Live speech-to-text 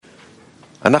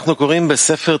אנחנו קוראים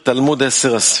בספר תלמוד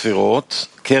 10 הספירות,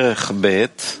 כרך ב',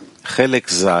 חלק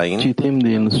ז', Citim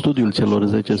din studiul celor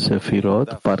 10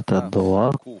 Sefirot, partea a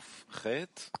doua,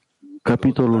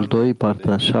 capitolul 2,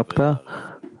 partea a 7,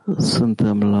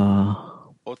 suntem la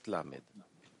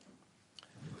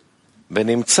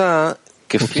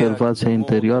observația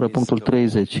interioară, punctul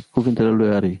 30, cuvintele lui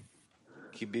Ari.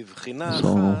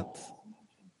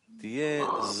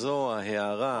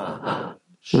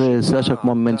 Este așa cum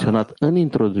am menționat în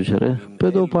introducere, pe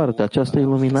de o parte, această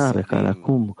iluminare care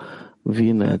acum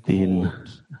vine din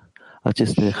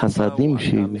aceste hasadim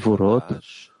și vurot,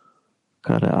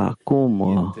 care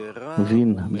acum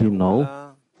vin din nou,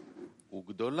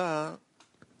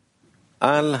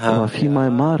 va fi mai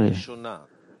mare,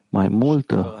 mai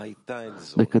multă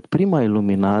decât prima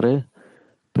iluminare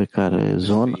pe care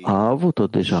Zon a avut-o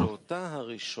deja.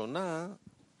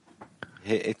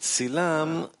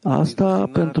 Asta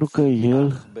pentru că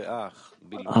el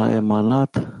a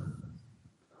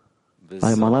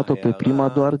emanat-o pe prima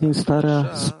doar din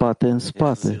starea spate în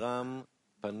spate,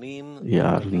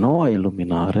 iar noua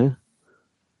iluminare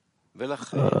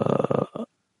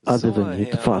a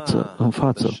devenit față în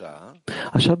față.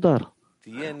 Așadar,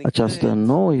 această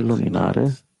nouă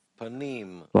iluminare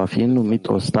va fi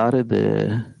numită o stare de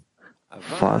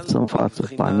față în față,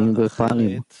 panim de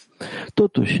panim.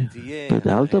 Totuși, pe de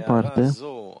altă parte,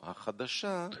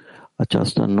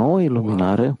 această nouă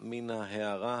iluminare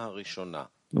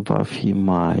va fi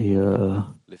mai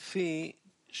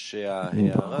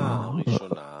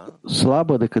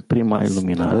slabă decât prima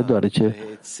iluminare, deoarece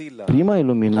prima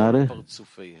iluminare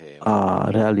a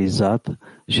realizat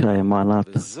și a emanat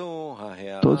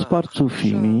toți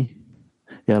parțufimii,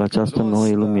 iar această nouă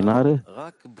iluminare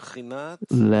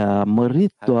le-a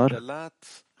mărit doar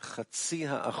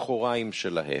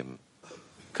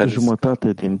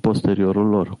jumătate din posteriorul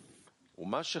lor.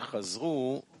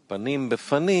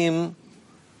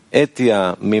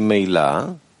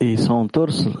 Ei s-au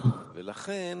întors.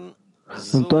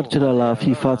 Întoarcerea la a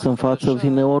fi față în față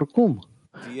vine oricum.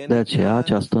 De aceea,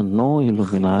 această nouă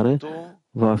iluminare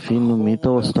va fi numită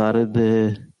o stare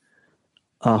de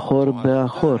ahor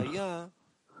beahor,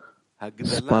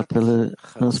 spatele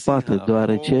în spate,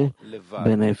 deoarece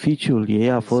beneficiul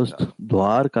ei a fost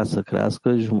doar ca să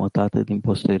crească jumătate din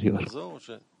posterior.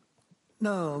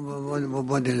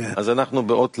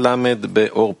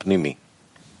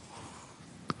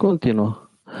 Continuă.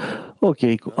 Ok,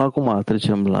 acum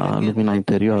trecem la lumina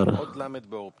interioară.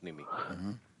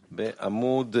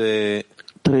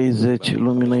 30,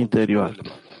 lumina interioară.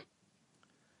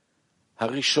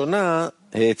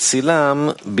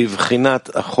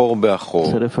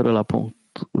 Se referă la punct.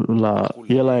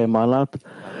 El a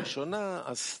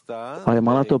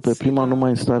emanat-o pe prima numai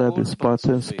în starea de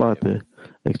spate în spate,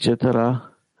 etc.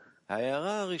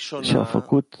 Și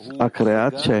a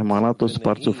creat și a emanat-o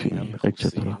sparțufim,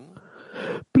 etc.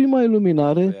 Prima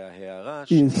iluminare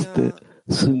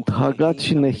sunt Hagat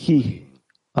și Nehi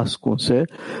ascunse,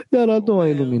 iar a doua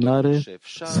iluminare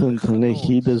sunt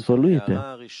Nehi dezvăluite.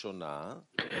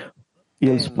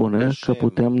 El spune că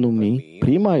putem numi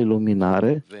prima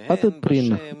iluminare atât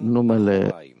prin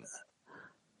numele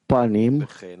Panim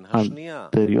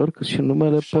anterior, cât și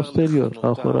numele posterior,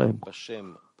 Ahoraim.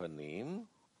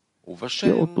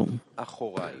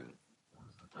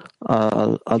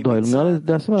 A doua iluminare,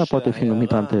 de asemenea, poate fi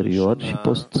numită anterior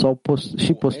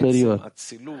și posterior.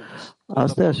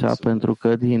 Asta e așa pentru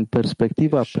că, din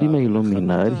perspectiva primei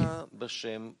luminări,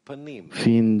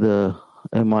 fiind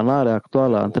emanarea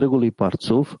actuală a întregului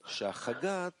parțuf,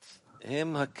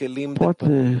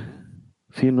 poate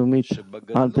fi numit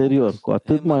anterior, cu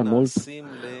atât mai mult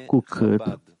cu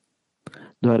cât,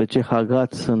 deoarece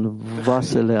Hagat sunt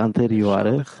vasele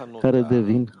anterioare care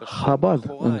devin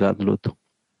Habad în Gadlut.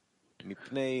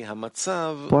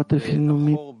 Poate fi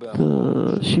numit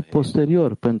și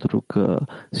posterior, pentru că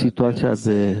situația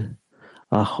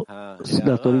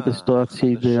datorită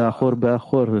situației de ahor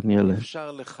beahor în ele.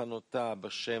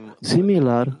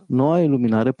 Similar, noua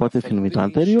iluminare poate fi numită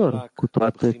anterior, cu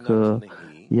toate că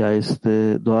ea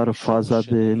este doar faza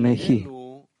de Nehi.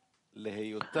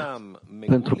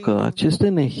 Pentru că aceste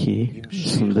Nehi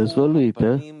sunt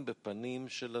dezvăluite,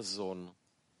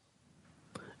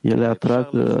 ele atrag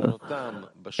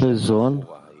pe Zon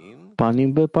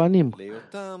panim be panim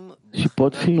și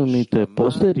pot fi numite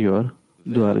posterior,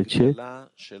 deoarece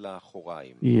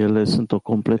ele sunt o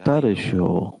completare și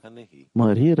o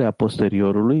mărire a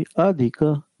posteriorului,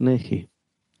 adică Nehi.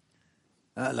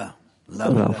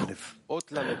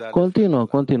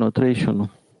 Continuă, 31.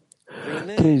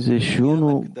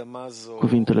 31,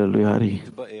 cuvintele lui Ari.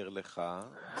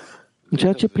 În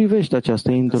ceea ce privește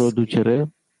această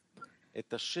introducere,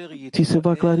 ți se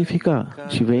va clarifica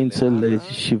și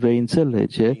vei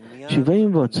înțelege și vei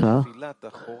învăța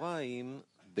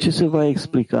ce se va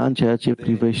explica în ceea ce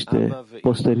privește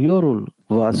posteriorul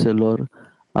vaselor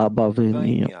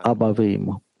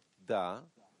Abaveim.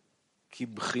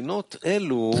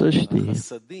 Să știi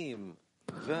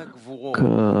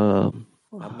că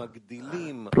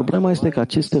problema este că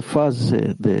aceste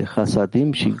faze de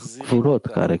Hasadim și Gvurot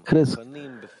care cresc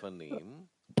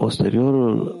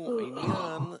posteriorul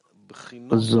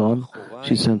zon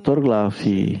și se întorc la a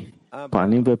fi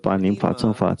panim pe panim, față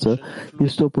în față,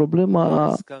 este o problemă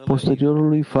a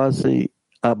posteriorului fazei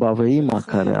Abaveima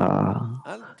care a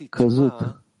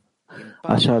căzut.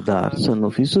 Așadar, să nu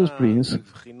fii surprins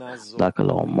dacă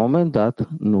la un moment dat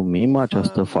numim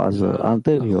această fază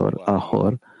anterior,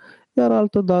 Ahor, iar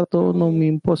altădată o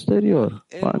numim posterior,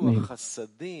 panim.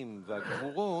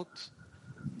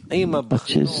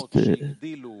 Aceste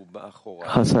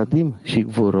Hasadim și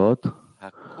Gvurot,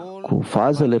 cu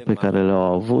fazele pe care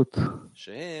le-au avut,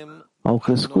 au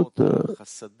crescut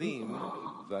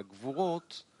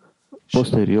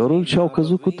posteriorul și au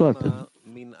căzut cu toate.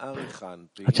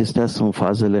 Acestea sunt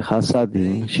fazele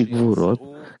Hasadim și Gvurot,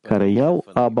 care iau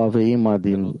Abaveima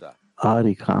din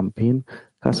Ari Campin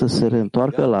ca să se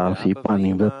reîntoarcă la a fi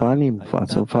panim pe panim,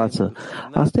 față în față.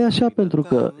 Asta e așa pentru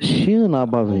că și în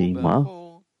Abaveima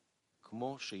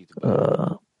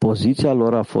poziția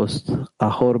lor a fost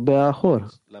Ahor be Ahor,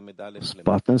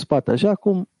 spate în spate, așa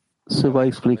cum se va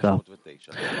explica.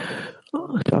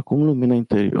 Și acum lumina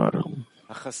interioară.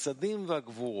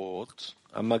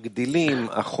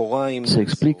 Se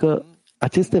explică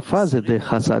aceste faze de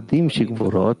Hasadim și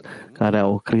Gvurot care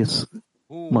au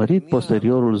mărit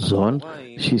posteriorul zon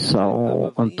și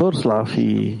s-au întors la a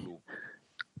fi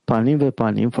panim pe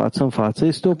panim, față în față,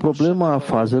 este o problemă a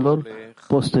fazelor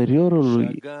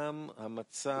posteriorului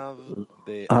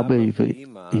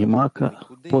Abaveima,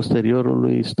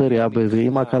 posteriorului stării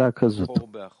Abaveima care a căzut.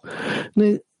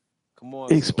 Ne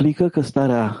explică că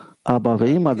starea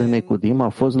Abaveima de Necudim a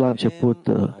fost la început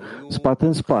spate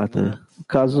în spate,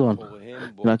 ca zon.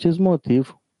 Din acest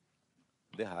motiv,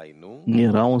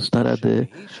 era în starea de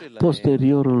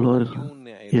posteriorul lor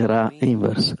era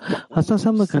invers. Asta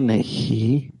înseamnă că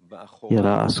Nehi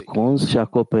era ascuns și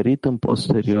acoperit în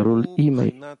posteriorul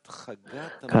Imei,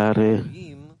 care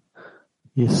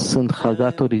sunt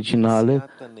Hagat originale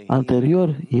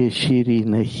anterior ieșirii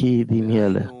Nehi din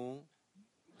ele,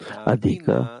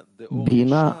 adică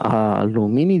bina a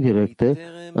luminii directe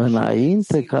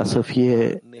înainte ca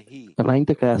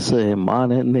ea să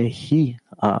emane Nehi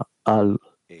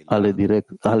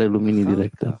ale luminii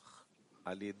directe.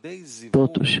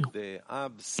 Totuși,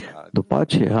 după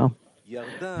aceea,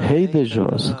 Hei de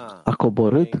jos a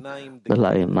coborât de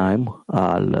la Enaim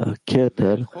al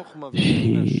Keter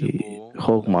și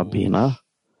Chokma Bina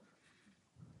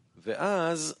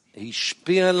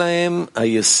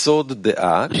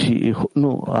și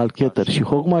al Keter și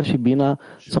Chokma și Bina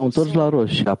s-au întors la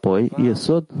roș și apoi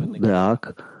Yesod de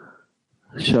Ak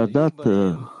și-a dat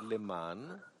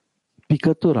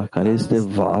picătura, care este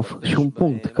Vav, și un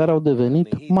punct, care au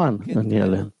devenit Man în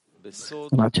ele.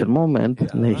 În acel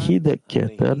moment, Nehi de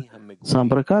Keter s-a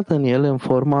îmbrăcat în ele în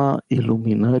forma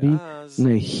iluminării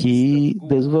Nehi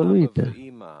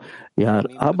dezvăluite,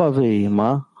 iar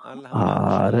Abaveima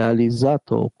a realizat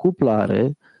o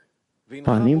cuplare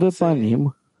panim pe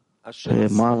panim pe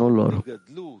manul lor.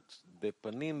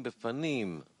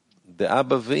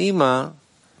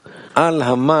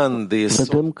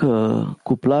 Vedem că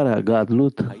cuplarea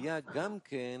Gadlut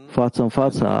față în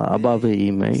fața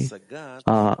Abaveimei,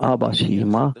 a Aba și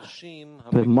Ima,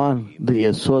 pe man de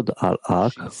Yesod al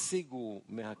Ak,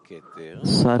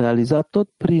 s-a realizat tot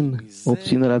prin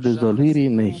obținerea dezvăluirii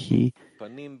Nehi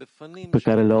pe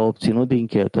care le-au obținut din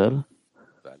Keter,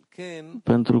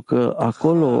 pentru că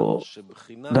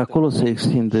de acolo se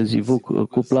extinde zivuk,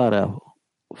 cuplarea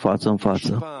față în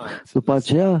față. După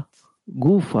aceea,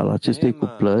 guf al acestei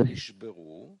cuplări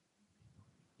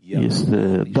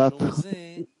este dat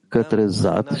către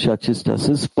Zat și acestea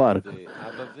se sparg.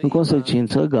 În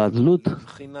consecință, Gadlut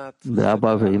de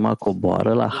Abaveima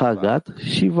coboară la Hagat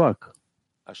și Vac.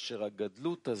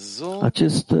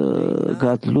 Acest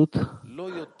Gadlut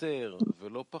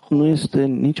nu este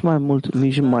nici mai mult,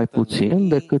 nici mai puțin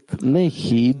decât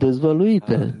Nehi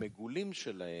dezvăluite.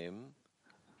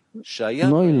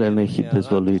 Noile Nehi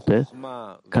dezvăluite,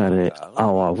 care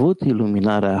au avut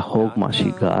iluminarea Hogma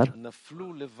și Gar,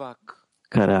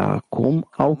 care acum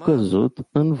au căzut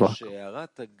în Vac.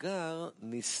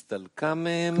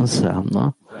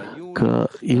 Înseamnă că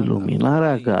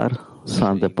iluminarea Gar s-a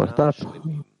îndepărtat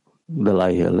de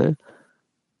la ele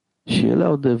și ele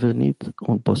au devenit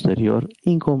un posterior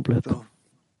incomplet.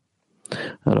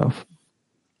 Raf.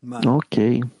 Ok.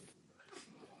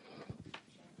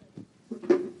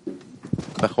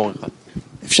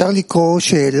 אפשר לקרוא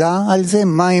שאלה על זה?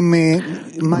 מה הם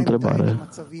Întrebare.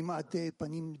 מצבים עד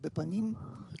פנים בפנים?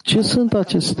 Ce sunt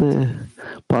aceste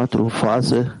 4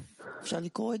 faze? אפשר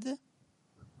לקרוא את זה?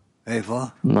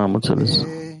 N-am înțeles.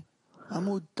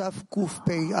 עמוד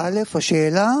תקפ"א,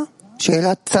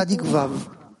 שאלה צדיק ו'.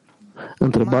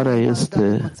 Întrebarea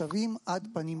este, מצבים עד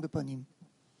פנים בפנים.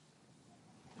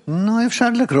 Nu, אפשר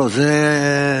לקרוא,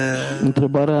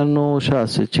 întrebarea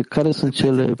 9.6. Care sunt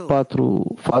cele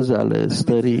 4 faze ale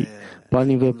stării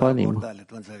panim ve panim?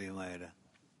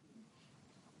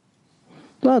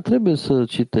 Da, trebuie să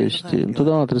citești.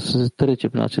 Întotdeauna trebuie să se trece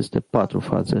prin aceste 4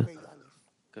 faze.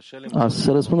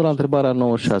 Să răspund la întrebarea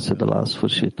 9.6 de la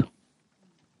sfârșit.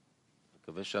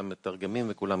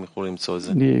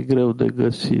 E greu de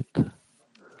găsit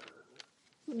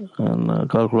în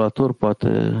calculator, poate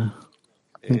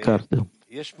în carte.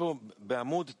 יש פה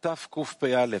בעמוד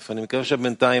תקפ"א, אני מקווה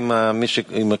שבינתיים מי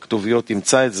עם הכתוביות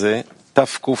ימצא את זה,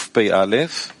 תקפ"א,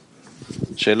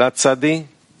 שאלה צדי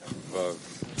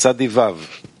ו'.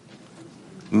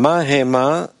 מה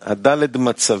המה הדלת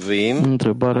מצבים?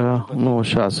 Întrebarea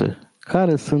 9.6.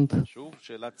 Care sunt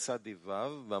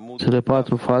cele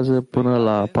 4 faze până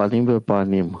la panim ve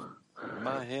panim?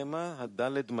 מה המה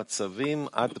הדלת מצבים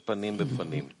עד פנים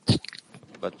בפנים?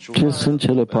 Ce sunt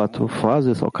cele 4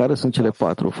 faze sau care sunt cele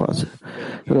 4 faze?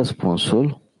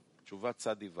 Răspunsul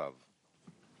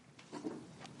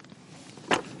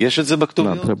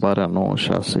la întrebarea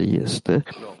 9.6 este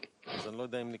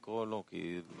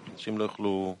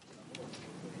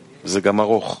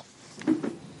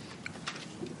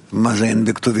מה זה אין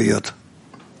בכתוביות?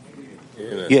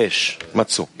 יש,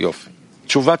 מצאו, יופי.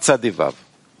 תשובה צדי ו'.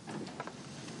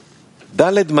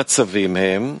 ד' מצבים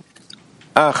הם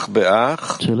אח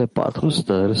באח, cele 4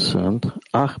 stări sunt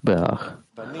ach be ach,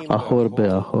 ahor be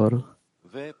ahor,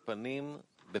 ופנים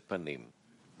בפנים.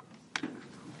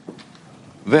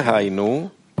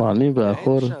 והיינו, panim ve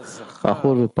ahor,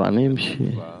 ahor ve panim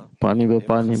și panim ve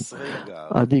panim.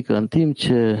 Adică în timp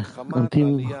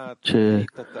ce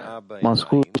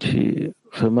mascul și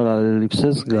femeia le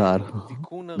lipsesc gar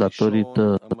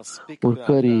datorită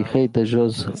urcării hei de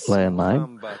jos la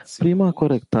enaim, prima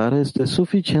corectare este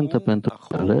suficientă pentru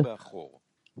ele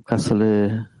ca să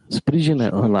le sprijine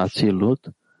în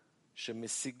ațilut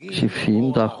și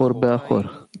fiind ahor be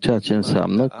ahor, ceea ce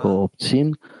înseamnă că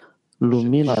obțin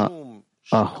lumina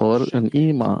ahor în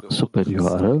inima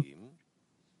superioară,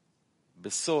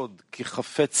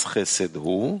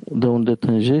 de unde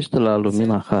tânjește la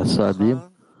lumina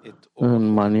Hasadim, în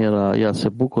maniera ea se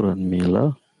bucură în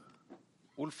milă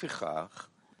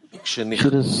și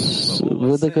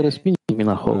vede că respinge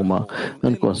lumina Hogma.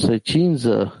 În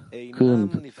consecință,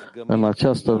 când în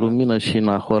această lumină și în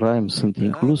Ahoraim sunt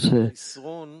incluse,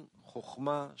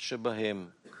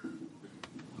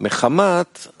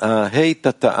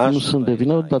 nu sunt de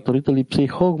vină datorită lipsei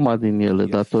Hogma din ele,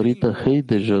 datorită hei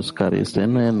de jos care este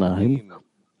în Enaim,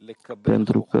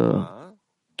 pentru că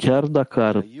chiar dacă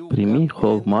ar primi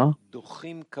Hogma,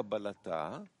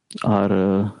 ar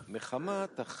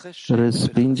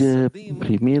respinge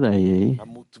primirea ei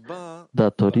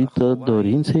datorită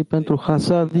dorinței pentru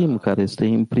Hasadim, care este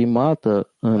imprimată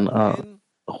în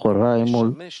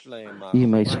Horaimul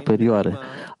imei superioare.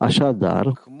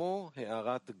 Așadar,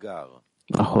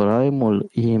 Ahoraimul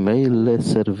imei le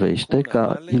servește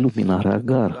ca iluminarea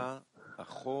gar.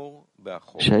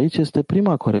 Și aici este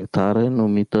prima corectare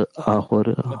numită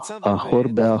ahor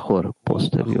be ahor,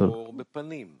 posterior.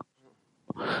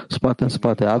 Spate în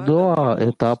spate. A doua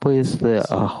etapă este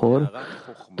ahor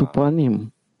tu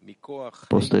panim,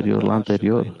 posterior la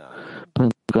anterior.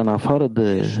 Pentru că în afară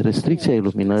de restricția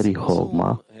iluminării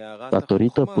Hogma,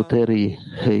 datorită puterii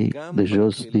hei de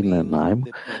jos din Enaim,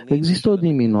 există o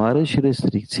diminuare și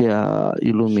restricția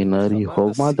iluminării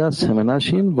Hogma, de asemenea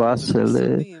și în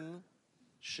vasele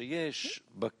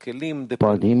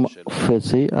panim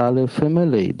feței ale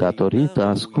femelei, datorită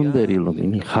ascunderii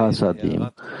luminii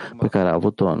Hasadim, pe care a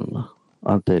avut-o în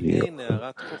anterior.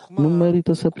 Nu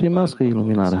merită să primească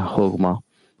iluminarea Hogma,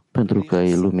 pentru că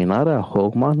iluminarea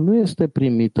Hogma nu este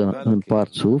primită în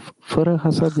parțuf fără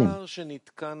Hasadim.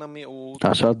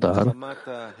 Așadar,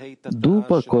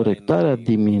 după corectarea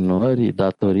diminuării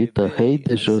datorită hei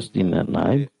de jos din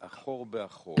Enaim,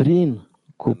 prin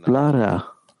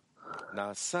cuplarea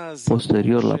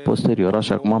posterior la posterior,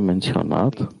 așa cum am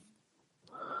menționat,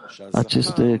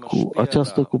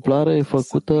 această cuplare e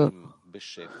făcută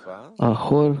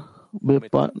ahor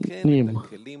bepanim,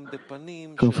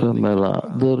 când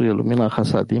femeia dăruie lumina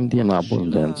Hasadim din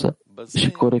abundență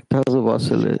și corectează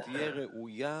vasele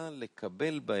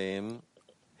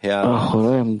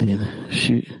Ahoraim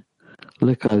și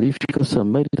le califică să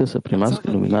merite să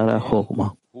primească luminarea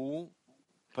Hochma.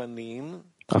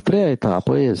 A treia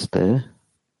etapă este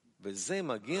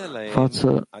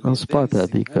față în spate,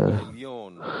 adică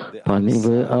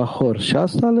panive ahor. Și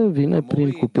asta le vine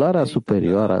prin cuplarea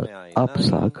superioară a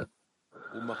psac,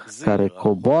 care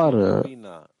coboară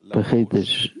pe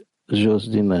Heideș jos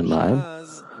din Enaim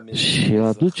și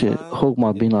aduce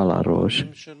Hogma Bina la roș,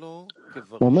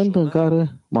 moment în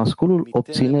care masculul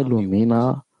obține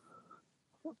lumina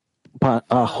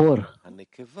ahor,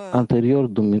 anterior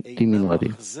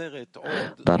diminuării.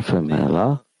 Dar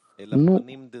femeia nu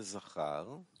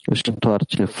își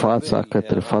întoarce fața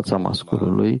către fața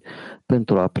masculului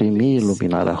pentru a primi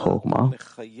luminarea Hogma,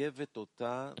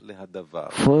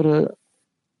 fără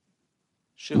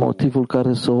motivul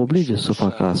care să o oblige să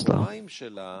facă asta.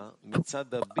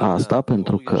 Asta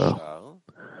pentru că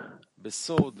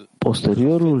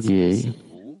posteriorul ei,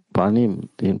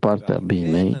 panim din partea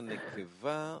binei,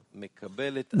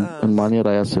 în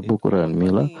maniera ea se bucură în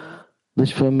milă,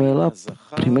 deci femeia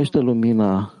primește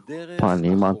lumina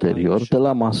panim anterior de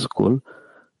la mascul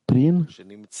prin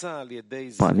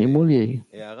panimul ei,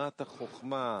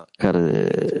 care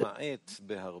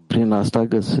prin asta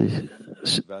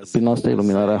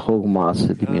iluminarea Hogma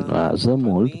se diminuează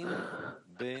mult,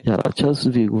 iar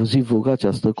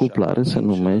această cuplare se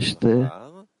numește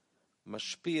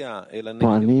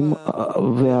panim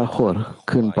veahor,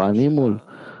 când panimul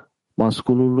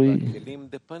masculului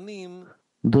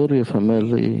dăruie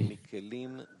femeii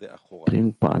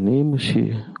prin panim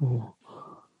și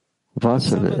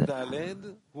vasele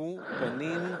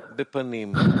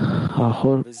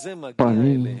ahor,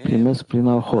 panim primesc prin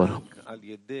ahor.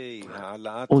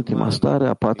 Ultima stare,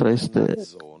 a patra, este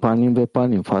panim ve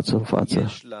panim, față în față,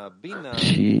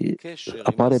 și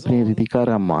apare prin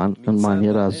ridicarea în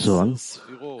maniera zon,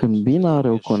 când Bina are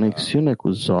o conexiune cu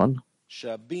zon,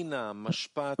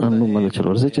 în numele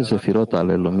celor 10 Sefirot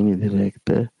ale luminii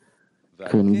directe,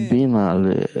 când Bina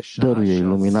le dăruie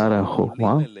iluminarea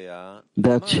Hogma, de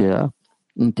aceea,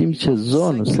 în timp ce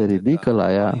zon se ridică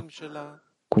la ea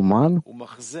cu man,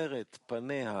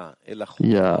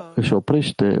 ea își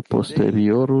oprește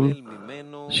posteriorul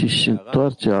și își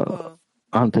întoarce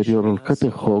anteriorul către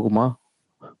Hogma,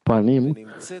 panim,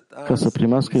 ca să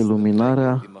primească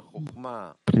iluminarea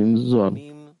prin zon.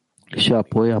 Și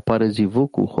apoi apare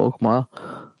zivuk cu Hogma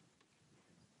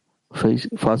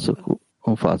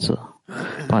în față,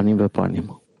 panim ve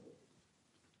panim.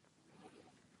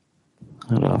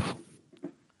 Raf.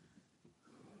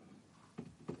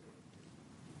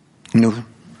 Nu.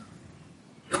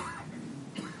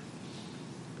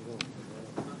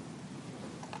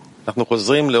 אנחנו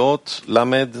חוזרים לאות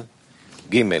למד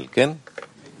ג', כן?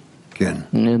 כן.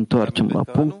 Ne întoarcem la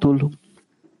punctul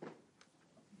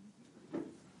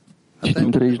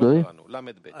 32.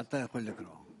 אתה יכול לקרוא.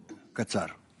 קצר.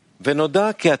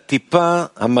 ונודע כי הטיפה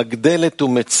המגדלת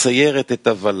ומציירת את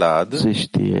הוולד, Se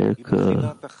știe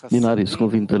că, din Aris,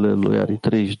 cuvintele lui Ari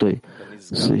 32,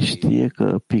 se știe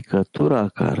că picătura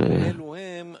care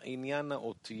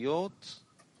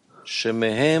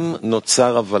שמהם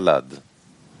נוצר הוולד,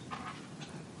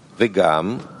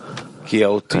 וגם כי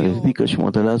care ridică și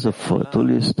modelează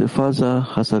fătul este faza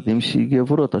Hasadim și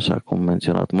Gevurot, așa cum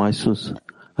menționat mai sus.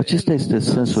 Acesta este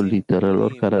sensul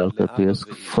literelor care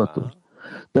alcătuiesc fătul.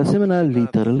 De asemenea,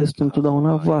 literele sunt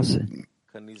întotdeauna vase.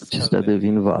 Acestea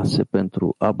devin vase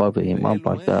pentru Abba Veima în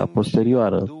partea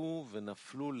posterioară.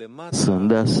 Sunt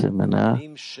de asemenea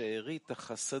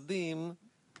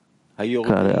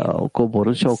care au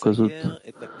coborât și au căzut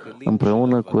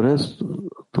împreună cu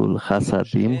restul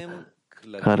Hasadim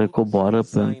care coboară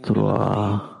pentru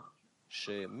a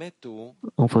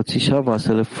înfățișa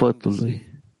vasele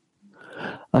fătului.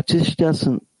 Aceștia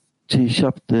sunt cei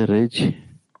 7 regi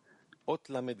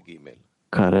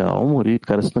care au murit,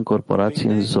 care sunt încorporați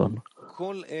în zon.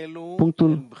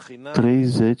 Punctul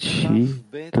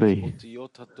 33.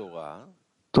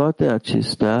 Toate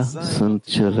acestea sunt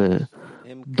cele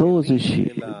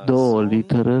 22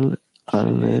 litere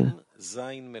ale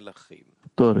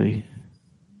Torei.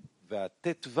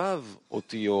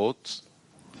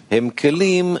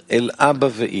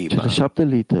 Cele 7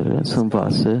 litere sunt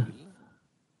vase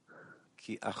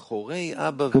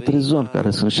către zon,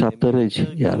 care sunt 7 regi,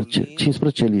 iar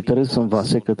 15 litere sunt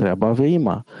vase către Abba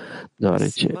Veima,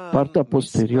 deoarece partea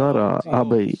posterioară a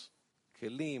Abei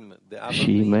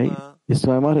și Imei este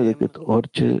mai mare decât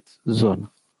orice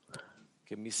zon.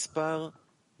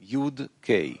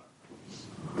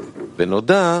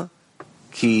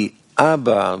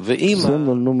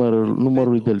 Semnul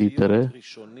numărului de litere,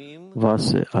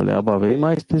 vase ale Abba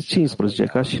Veima, este 15,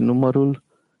 ca și numărul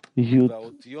Yud.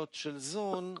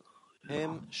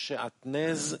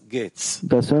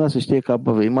 De asemenea, se știe că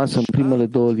Abba Veima sunt primele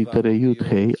două litere Yud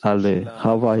Hei ale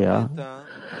Havaya.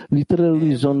 Literele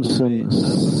lui Zon sunt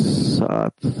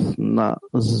Sat, Na,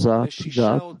 Zat,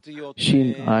 Gat,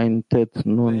 Shin, Ain, Tet,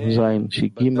 Nun, Zain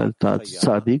și Gimel, Tat,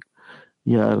 Tzadik,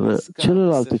 iar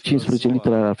celelalte 15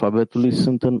 litere ale alfabetului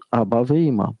sunt în Abba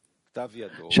Veima.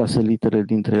 6 litere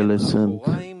dintre ele sunt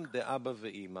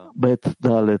Bet,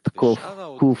 Dalet, Kof,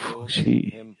 Kuf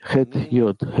și Het,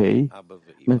 Yod, Hei,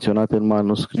 menționate în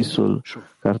manuscrisul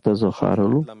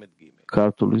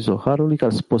cartului Zoharului,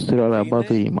 care sunt posterioare Abba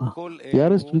Veima.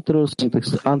 Iar restul literelor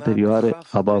sunt anterioare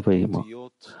Abba Veima.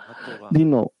 Din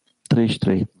nou,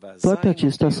 33. Toate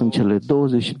acestea sunt cele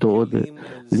 22 de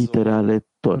litere ale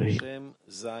Torei.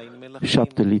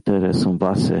 7 litere sunt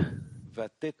vase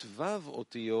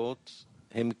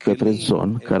către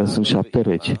Zon, care sunt 7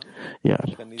 regi,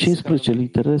 iar 15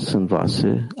 litere sunt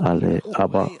vase ale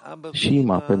Abba și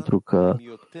Ima, pentru că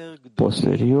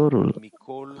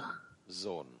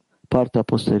partea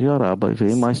posterioară a Abba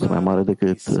Veima este mai mare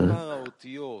decât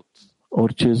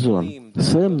orice Zon.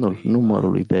 Semnul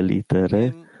numărului de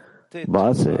litere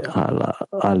vase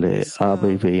ale Abba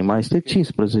Veima este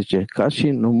 15, ca și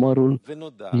numărul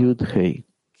Yud Hei.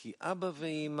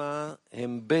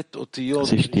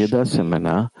 Se știe de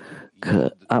asemenea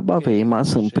că Abba Veima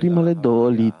sunt primele două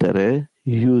litere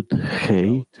Yud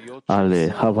Hei ale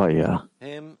Havaya.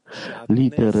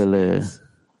 Literele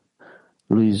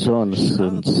lui Zon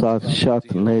sunt Sat,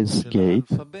 Shat, Nez,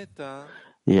 Gate,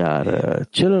 iar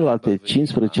celelalte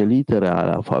 15 litere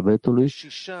ale alfabetului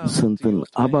sunt în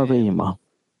Abba Veima.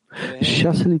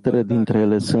 6 litere dintre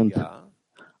ele sunt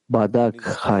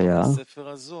Badak Haya,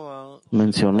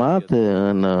 menționate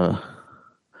în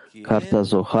cartea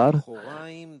Zohar,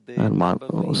 în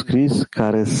manuscris,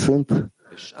 care sunt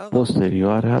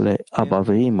posterioare ale Abba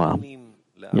Veima,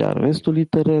 iar restul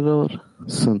literelor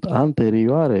sunt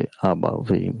anterioare Abba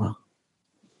Veima.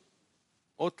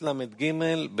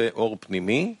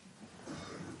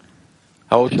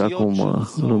 Și acum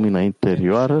lumina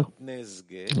interioară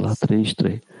la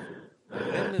 33.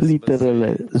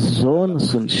 Literele Zon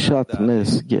sunt Shat,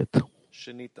 Nes, Get.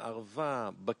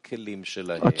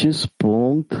 Acest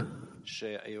punct,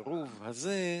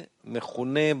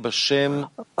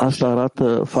 asta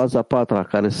arată faza 4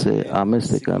 care se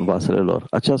amestecă în vasele lor.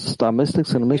 Acest amestec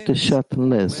se numește Shat,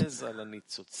 Nes.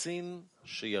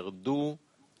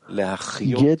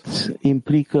 Get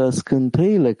implică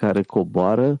scânteile care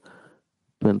coboară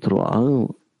pentru a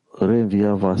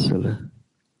reînvia vasele.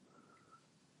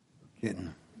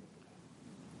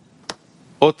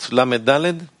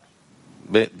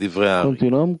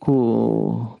 Continuăm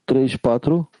cu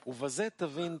 34,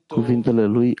 cuvintele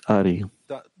lui Ari.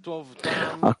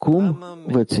 Acum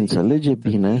veți înțelege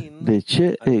bine de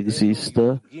ce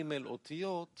există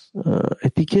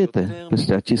etichete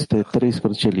peste aceste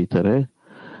 13 litere,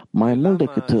 mai mult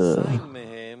decât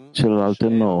celelalte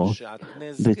 9.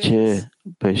 De ce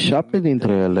pe 7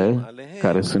 dintre ele,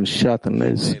 care sunt Shat,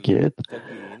 Nez, Get,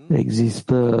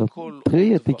 există 3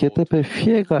 etichete pe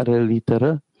fiecare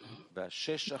literă,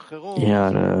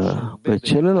 iar pe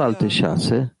celelalte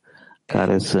 6,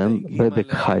 care sunt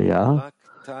Bedek Haya,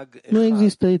 nu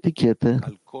există etichete,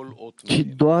 ci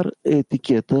doar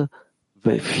etichetă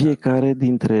pe fiecare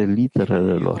dintre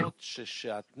literele lor.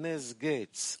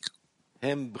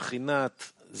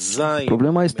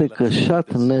 Problema este că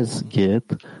Shat, Nez,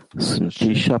 Get sunt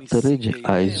cei 7 regi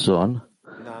ai Zon,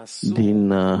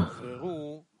 din a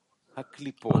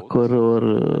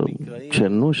căror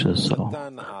cenușă sau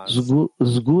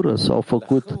zgură s-au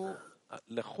făcut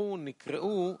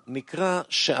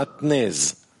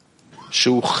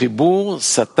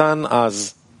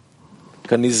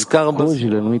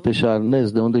cojile numite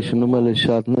Shat-Nez, de unde și numele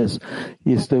Shat-Nez.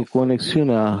 Este o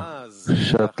conexiune a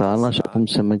Satan, așa cum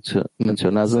se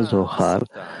menționează în Zohar,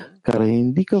 care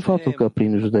indică faptul că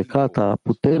prin judecata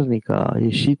puternică a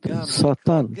ieșit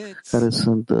Satan, care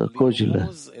sunt cojile.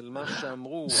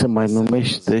 Se mai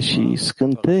numește și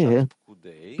scânteie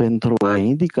pentru a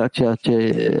indica ceea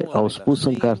ce au spus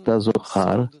în cartea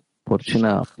Zohar,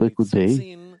 porțiunea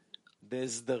Pecudei,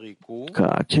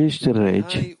 că acești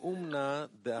regi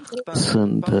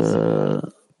sunt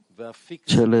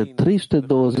cele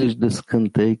 320 de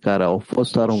scântei care au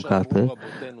fost aruncate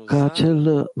ca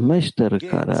acel meșter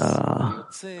care a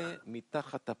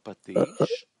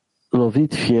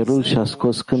lovit fierul și a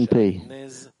scos scântei.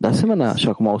 De asemenea,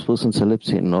 așa cum au spus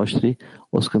înțelepții noștri,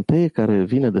 o scânteie care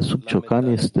vine de sub ciocan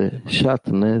este Shat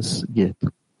Nez Get.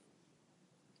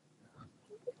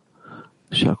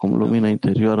 Și acum lumina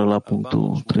interioară la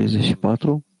punctul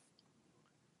 34.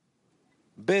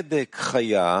 Bedek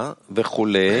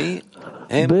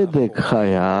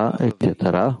Chaya,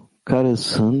 etc., care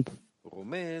sunt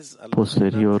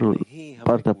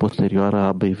partea posterioară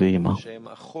a Beiveima.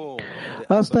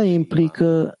 Asta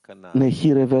implică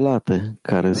nehii revelate,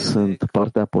 care sunt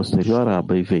partea posterioară a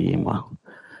Beiveima.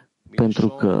 Pentru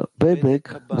că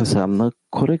Bedek înseamnă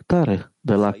corectare,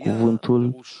 de la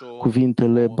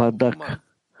cuvintele Badak,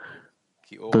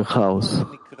 de haos.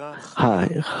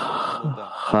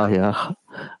 Haya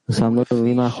înseamnă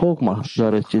lumina Hogma,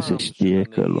 deoarece se știe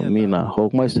că lumina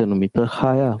Hogma este numită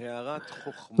Haya.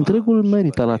 Întregul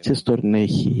merit al acestor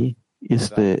nehi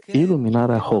este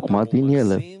iluminarea Hogma din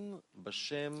ele.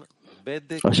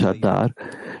 Așadar,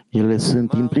 ele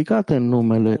sunt implicate în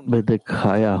numele Bedek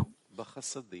Haya,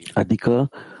 adică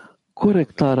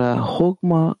corectarea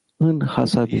Hogma în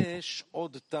Hasadim.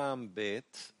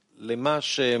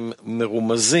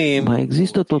 Mai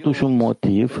există totuși un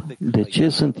motiv de ce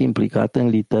sunt implicate în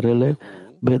literele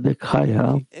Bedek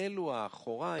Haya.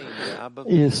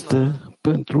 Este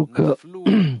pentru că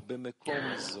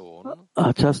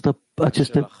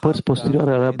aceste părți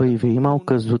posterioare ale Beiveim au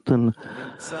căzut în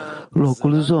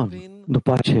locul Zon.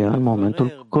 După aceea, în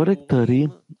momentul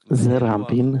corectării,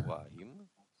 Zerampin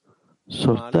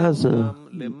sortează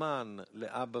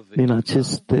din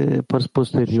aceste părți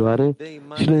posterioare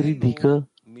și le ridică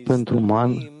pentru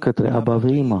man către Abba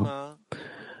Veima.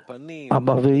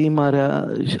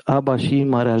 Abba și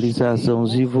Ima realizează un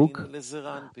zivug,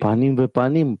 panim ve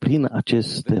panim, prin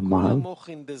aceste man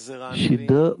și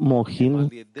dă mohin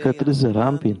către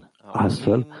Zerampin.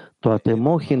 Astfel, toate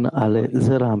mohin ale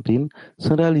Zerampin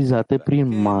sunt realizate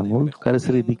prin manul care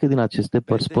se ridică din aceste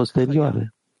părți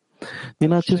posterioare.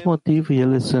 Din acest motiv,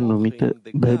 ele sunt numite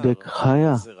Bedek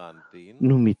Haya,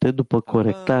 numite după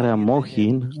corectarea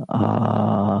mohin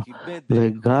a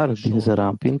legar din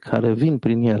Zerampin care vin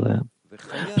prin ele.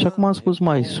 Și cum am spus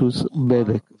mai sus,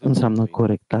 Bedek înseamnă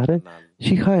corectare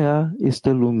și Haya este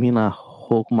lumina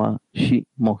Hogma și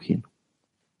mohin.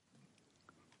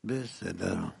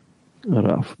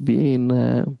 Raf,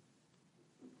 bine.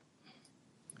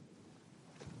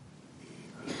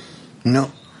 Nu.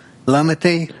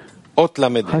 Lametei.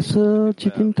 Hai să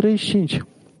citim 35.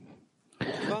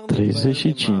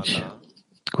 35.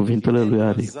 Cuvintele lui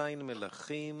Ari.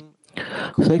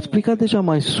 S-a explicat deja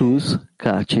mai sus că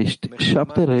acești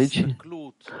 7 regi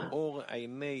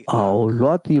au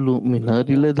luat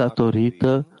iluminările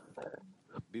datorită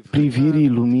privirii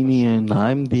luminii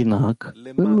Enaim din Ac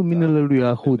în luminele lui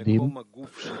Ahudim,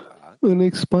 în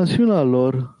expansiunea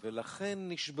lor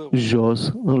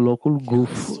jos, în locul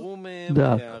Guf de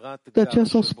Ac. De aceea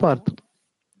s-au spart,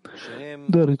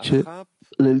 deoarece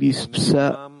le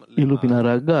lipsea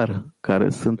iluminarea Gar, care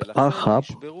sunt Ahab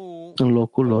în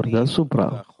locul lor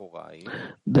deasupra.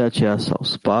 De aceea s-au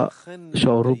spart și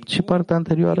au rupt și partea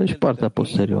anterioară și partea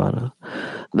posterioară.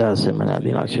 De asemenea,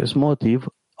 din acest motiv,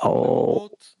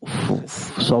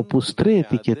 s-au pus 3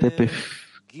 etichete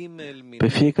pe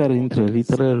fiecare dintre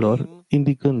literele lor,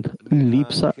 indicând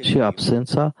lipsa și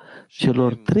absența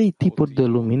celor 3 tipuri de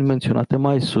lumini menționate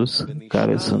mai sus,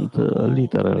 care sunt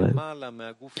literele.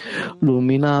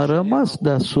 Lumina a rămas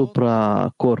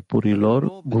deasupra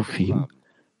corpurilor, gufim,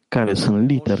 care sunt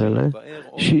literele,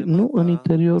 și nu în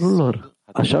interiorul lor,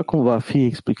 așa cum va fi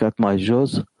explicat mai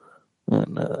jos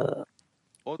în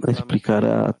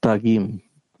explicarea tagim,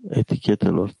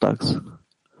 etichetelor tags.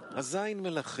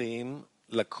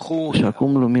 Și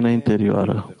acum lumina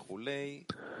interioară.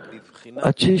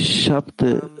 Acești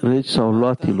 7 regi s-au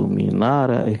luat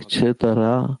iluminarea, etc.,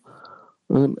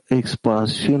 în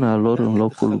expansiunea lor în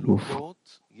locul Guf.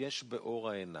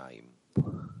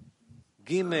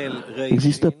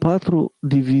 Există 4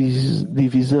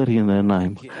 divizări în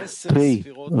Enaim,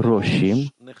 3 roșim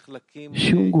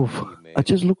și un Guf.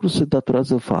 Acest lucru se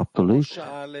datorează faptului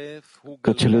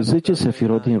că cele 10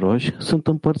 sefirot din roși sunt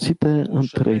împărțite în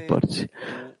 3 părți.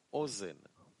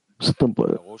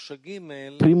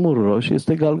 Primul roș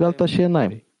este Galgalta și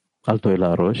Enaim, al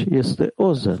doilea roș este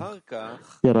Ozen,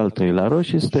 iar al treilea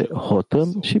roș este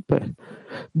Hotem și Pe.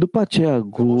 După aceea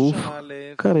Guf,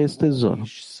 care este Zon.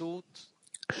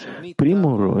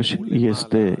 Primul roș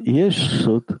este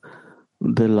Yeshut,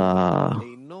 de la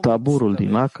taburul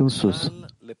din Ac în sus.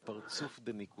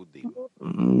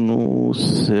 Nu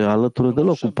se alătură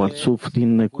deloc cu parțuf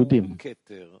din Necudim.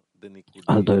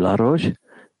 Al doilea roș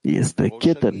este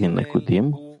Keter din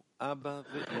Necudim,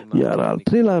 Iar al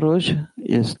treilea roj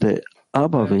este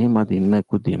Abba veima din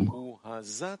Necudim.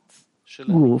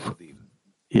 Guf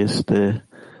este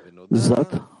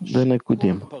Zat de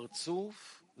Necudim.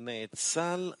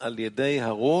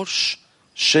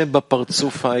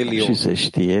 Și se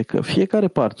știe că fiecare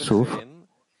parțuf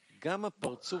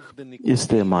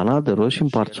este emanat de roși în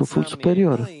parțuful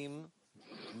superior.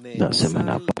 De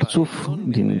asemenea,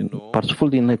 parțuful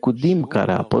din Necudim,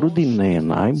 care a apărut din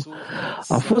Ne'enaim,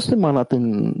 a fost emanat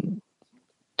în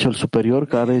cel superior,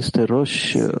 care este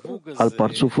roș al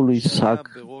parțufului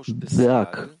Sag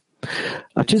Deac.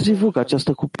 Acest zivuc,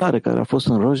 această cuplare care a fost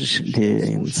în roș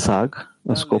din Sag,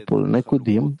 în scopul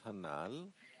Necudim,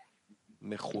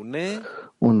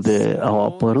 unde au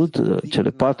apărut cele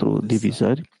 4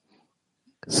 divizări,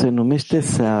 se numește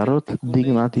Searot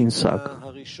Digna din Sag.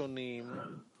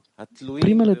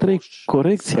 Primele 3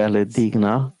 corecții ale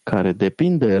Digna, care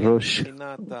depind de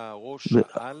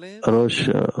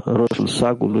roșul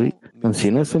Sagului în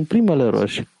sine, sunt primele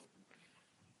roși,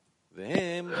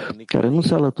 care nu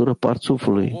se alătură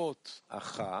parțufului.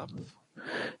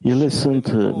 Ele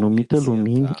sunt numite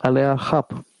lumini ale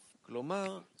Ahab,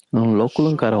 în locul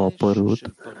în care au apărut,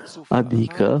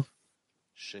 adică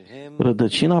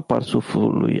rădăcina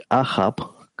parțufului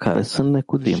Ahab, care sunt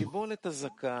Necudim.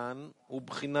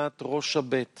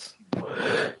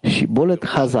 Și Bolet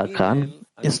Hazakan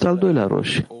este al doilea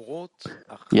roș,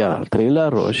 iar al treilea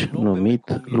roș,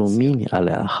 numit lumini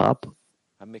ale Ahab,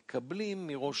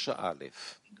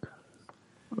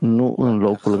 nu în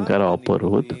locul în care au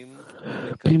apărut,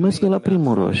 primesc de la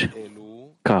primul roș.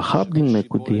 Ca Ahab din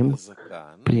Necudim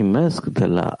primesc de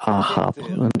la Ahab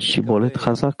în Shibolet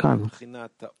Hazakan.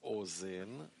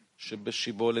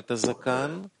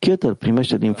 Keter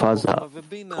primește din faza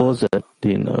Ozer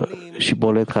din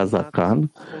Shibolet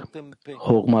Hazakan,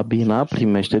 Hogma Bina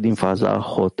primește din faza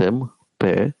Hotem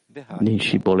Pe din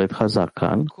Shibolet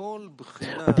Hazakan,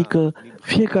 adică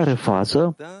fiecare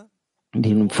fază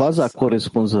din faza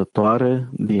corespunzătoare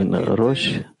din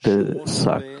roș de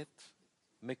Sag.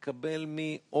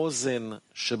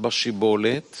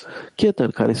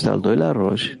 Keter, care este al doilea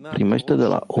roș, primește de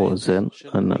la Ozen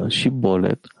în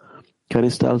Shibolet, care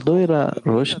este al doilea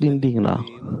roș din Digna.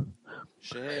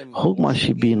 Hogma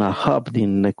și Bina Hab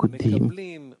din Necudim,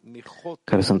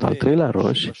 care sunt al treilea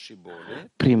roș,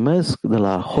 primesc de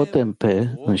la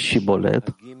Hotempe în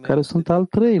Shibolet, care sunt al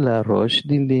treilea roș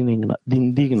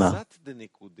din Digna.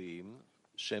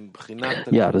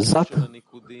 Iar Zat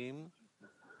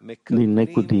din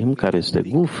Necudim, care este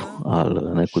guf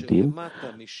al Necudim,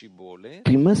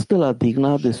 primesc de la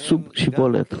Digna de sub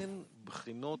Shibolet.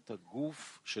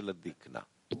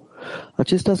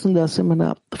 Acestea sunt de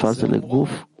asemenea fazele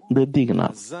guf de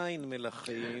Digna.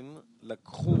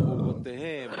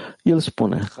 El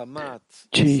spune,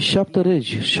 cei 7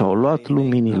 regi și-au luat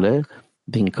luminile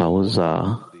din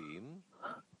cauza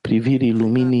privirii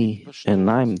luminii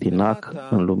Enaim din Ac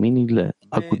în luminile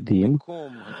Acudim,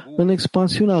 în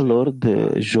expansiunea lor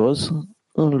de jos,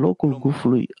 în locul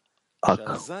gufului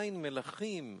Ac.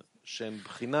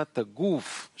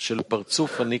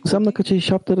 Înseamnă că cei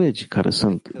 7 regi, care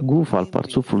sunt guf al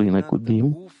parțufului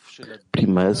Necudim,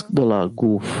 primesc de la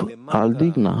guf al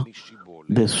Digna,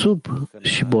 de sub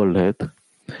Shibolet,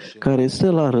 care este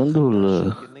la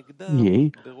rândul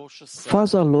ei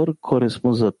faza lor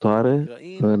corespunzătoare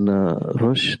în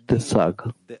roș de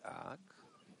Sag.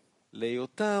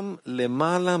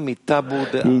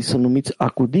 Ei sunt numiți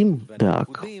Acudim de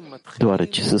Ac,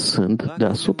 deoarece se sunt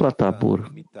deasupra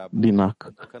tabur din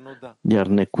Ac, iar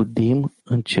Necudim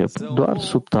încep doar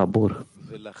sub tabur.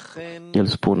 El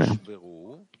spune,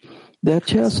 de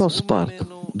aceea s-au spart,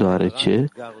 deoarece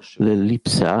le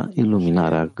lipsea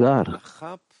iluminarea Gar,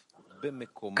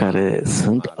 care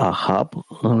sunt Ahab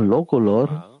în locul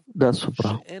lor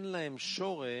deasupra.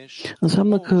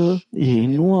 Înseamnă că ei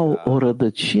nu au o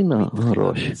rădăcină în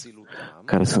roș,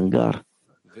 care sunt Gar,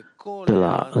 de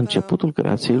la începutul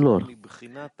creației lor,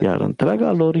 iar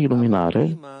întreaga lor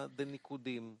iluminare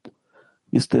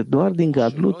este doar din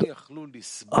Gadlut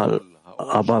al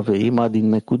Abaveima din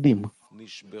Necudim,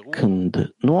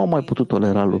 când nu au mai putut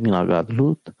tolera lumina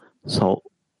Gadlut sau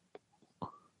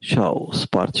și-au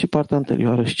spart și partea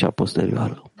anterioară și cea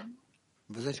posterioară.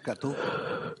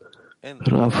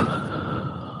 Rav.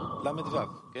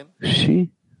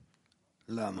 Și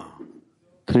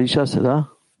 36,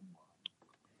 da?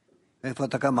 איפה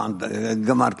אתה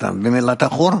גמרת? במילת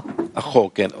אחור?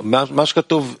 אחור, כן. מה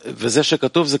שכתוב, וזה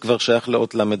שכתוב זה כבר שייך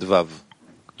לאות ל"ו.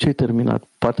 Ce-ai terminat?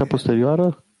 Partea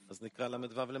posterioară? אז נקרא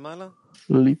ל"ו למעלה?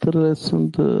 Literele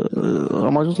sunt...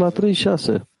 am ajuns la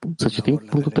 36. Să citim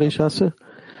punctul 36?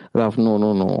 Rav,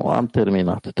 nu, am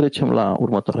terminat. Trecem la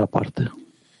următoarea parte.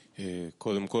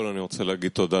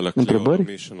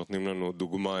 Întrebări?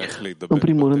 În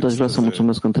primul rând, aș vrea să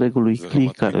mulțumesc întregului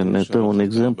CLI care ne dă un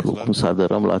exemplu cum să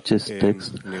aderăm la acest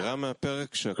text.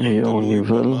 E un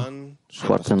nivel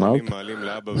foarte înalt.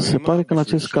 Se pare că în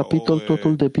acest capitol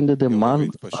totul depinde de man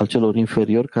al celor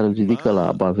inferiori care îl ridică la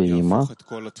Abba Veima,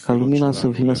 ca lumina să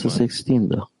vină să se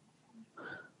extindă.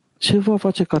 Ce va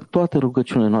face ca toate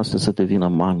rugăciunile noastre să devină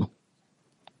man?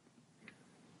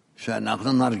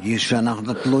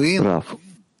 Rav,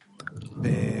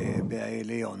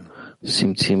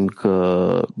 simțim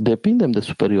că depindem de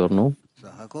superior, nu?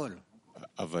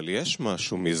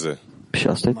 Și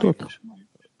asta e tot.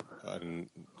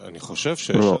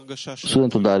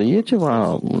 Studentul, dar e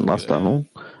ceva în asta, nu?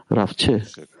 Rav, ce?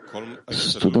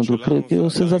 Studentul crede că e o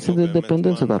senzație de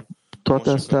dependență, dar toate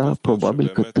astea, probabil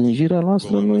că tânjirea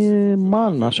noastră nu e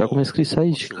man, așa cum e scris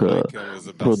aici, că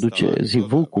produce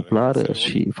zivul, cuplare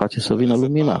și face să vină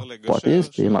lumina. Poate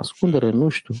este în ascundere, nu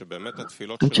știu.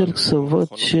 Încerc să văd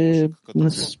ce ne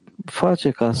face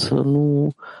ca să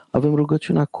nu avem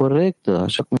rugăciunea corectă,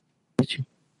 așa cum e aici.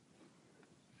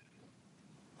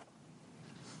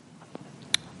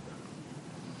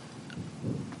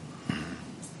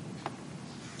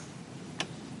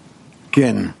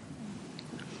 Ken.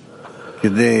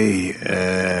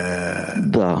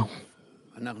 Da.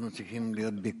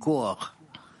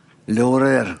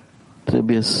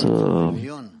 Trebuie să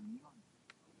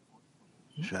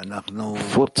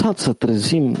forțat să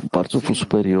trezim parțuful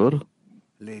superior,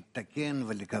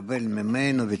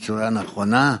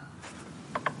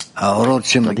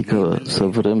 adică să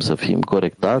vrem să fim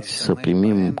corectați, să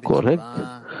primim corect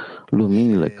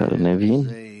luminile care ne vin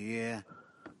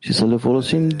și să le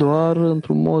folosim doar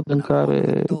într-un mod în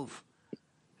care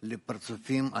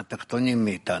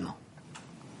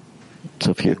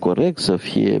să fie corect, să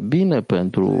fie bine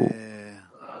pentru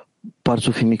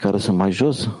parțufimii care sunt mai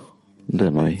jos de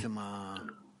noi.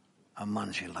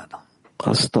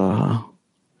 Asta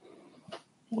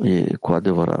e cu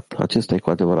adevărat. Acesta e cu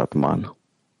adevărat man.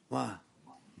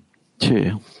 Ce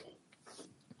e?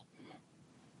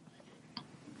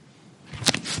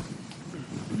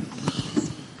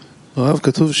 הרב,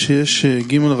 כתוב שיש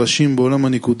ג' ראשים בעולם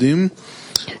הניקודים.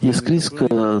 E scris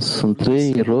că sunt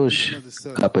 3 roși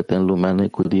capete în lumea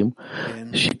Nekudim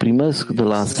și primesc de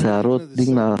la Searot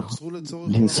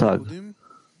din Sag.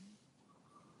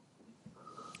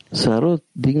 Searot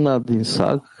digna din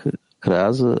Sag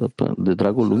creează de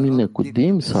dragul lumii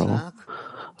Nekudim sau?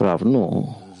 Rav,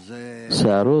 nu.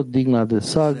 Searot digna de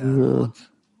Sag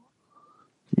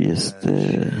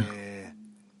este...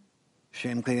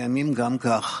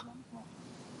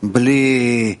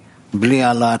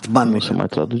 Nu se mai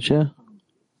traduce?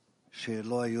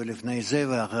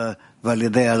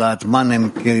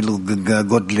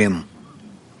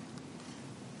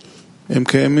 הם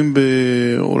קיימים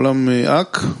בעולם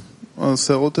אק,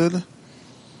 הסערות האלה?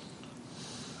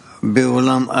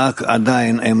 בעולם אק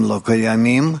עדיין הם לא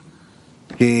קיימים,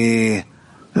 כי...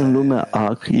 În lumea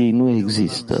Ac ei nu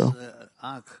există.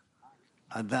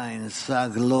 עדיין סג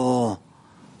לא...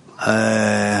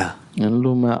 În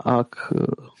lumea Ac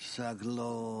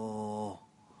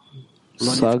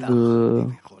Sag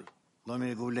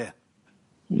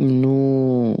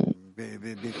nu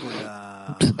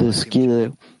se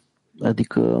deschide,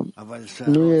 adică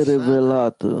nu e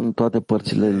revelat în toate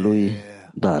părțile lui,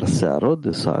 dar Searot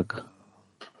de Sag.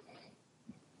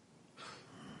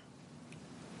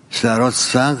 Searot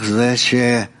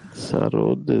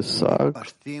de Sag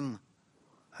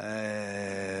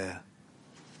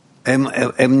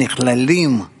הם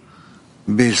נכללים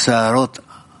בסערות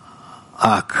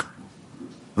אק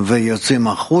ויוצאים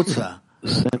החוצה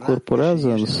se incorporează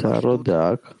în Searot de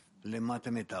Ac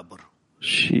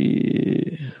și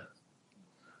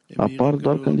apar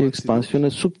doar când e expansiune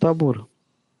sub tabor.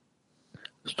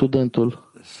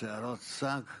 Studentul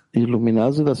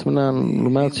iluminează de asemenea în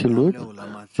lumea Atzilut.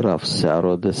 Rav,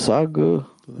 Searot de Sag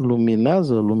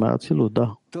luminează lumea Atzilut,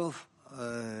 da.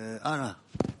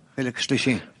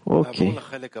 Ok.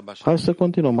 Hai să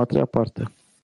continuăm a treia parte.